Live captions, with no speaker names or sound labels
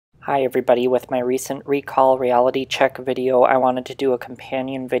Hi everybody, with my recent recall reality check video, I wanted to do a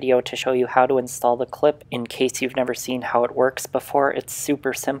companion video to show you how to install the clip in case you've never seen how it works before. It's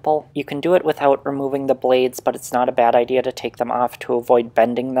super simple. You can do it without removing the blades, but it's not a bad idea to take them off to avoid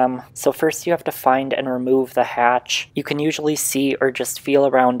bending them. So first you have to find and remove the hatch. You can usually see or just feel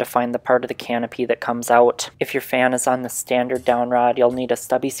around to find the part of the canopy that comes out. If your fan is on the standard down rod, you'll need a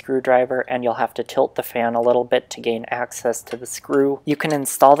stubby screwdriver and you'll have to tilt the fan a little bit to gain access to the screw. You can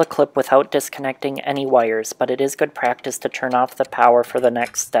install the clip without disconnecting any wires, but it is good practice to turn off the power for the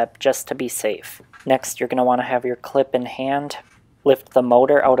next step just to be safe. Next, you're going to want to have your clip in hand. Lift the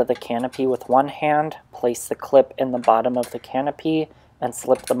motor out of the canopy with one hand, place the clip in the bottom of the canopy, and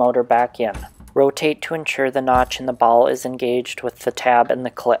slip the motor back in. Rotate to ensure the notch in the ball is engaged with the tab and the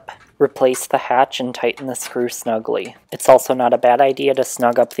clip. Replace the hatch and tighten the screw snugly. It's also not a bad idea to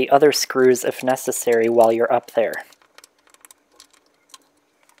snug up the other screws if necessary while you're up there.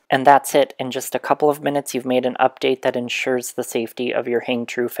 And that's it. In just a couple of minutes, you've made an update that ensures the safety of your Hang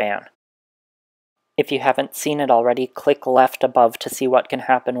True fan. If you haven't seen it already, click left above to see what can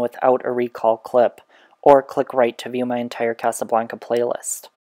happen without a recall clip, or click right to view my entire Casablanca playlist.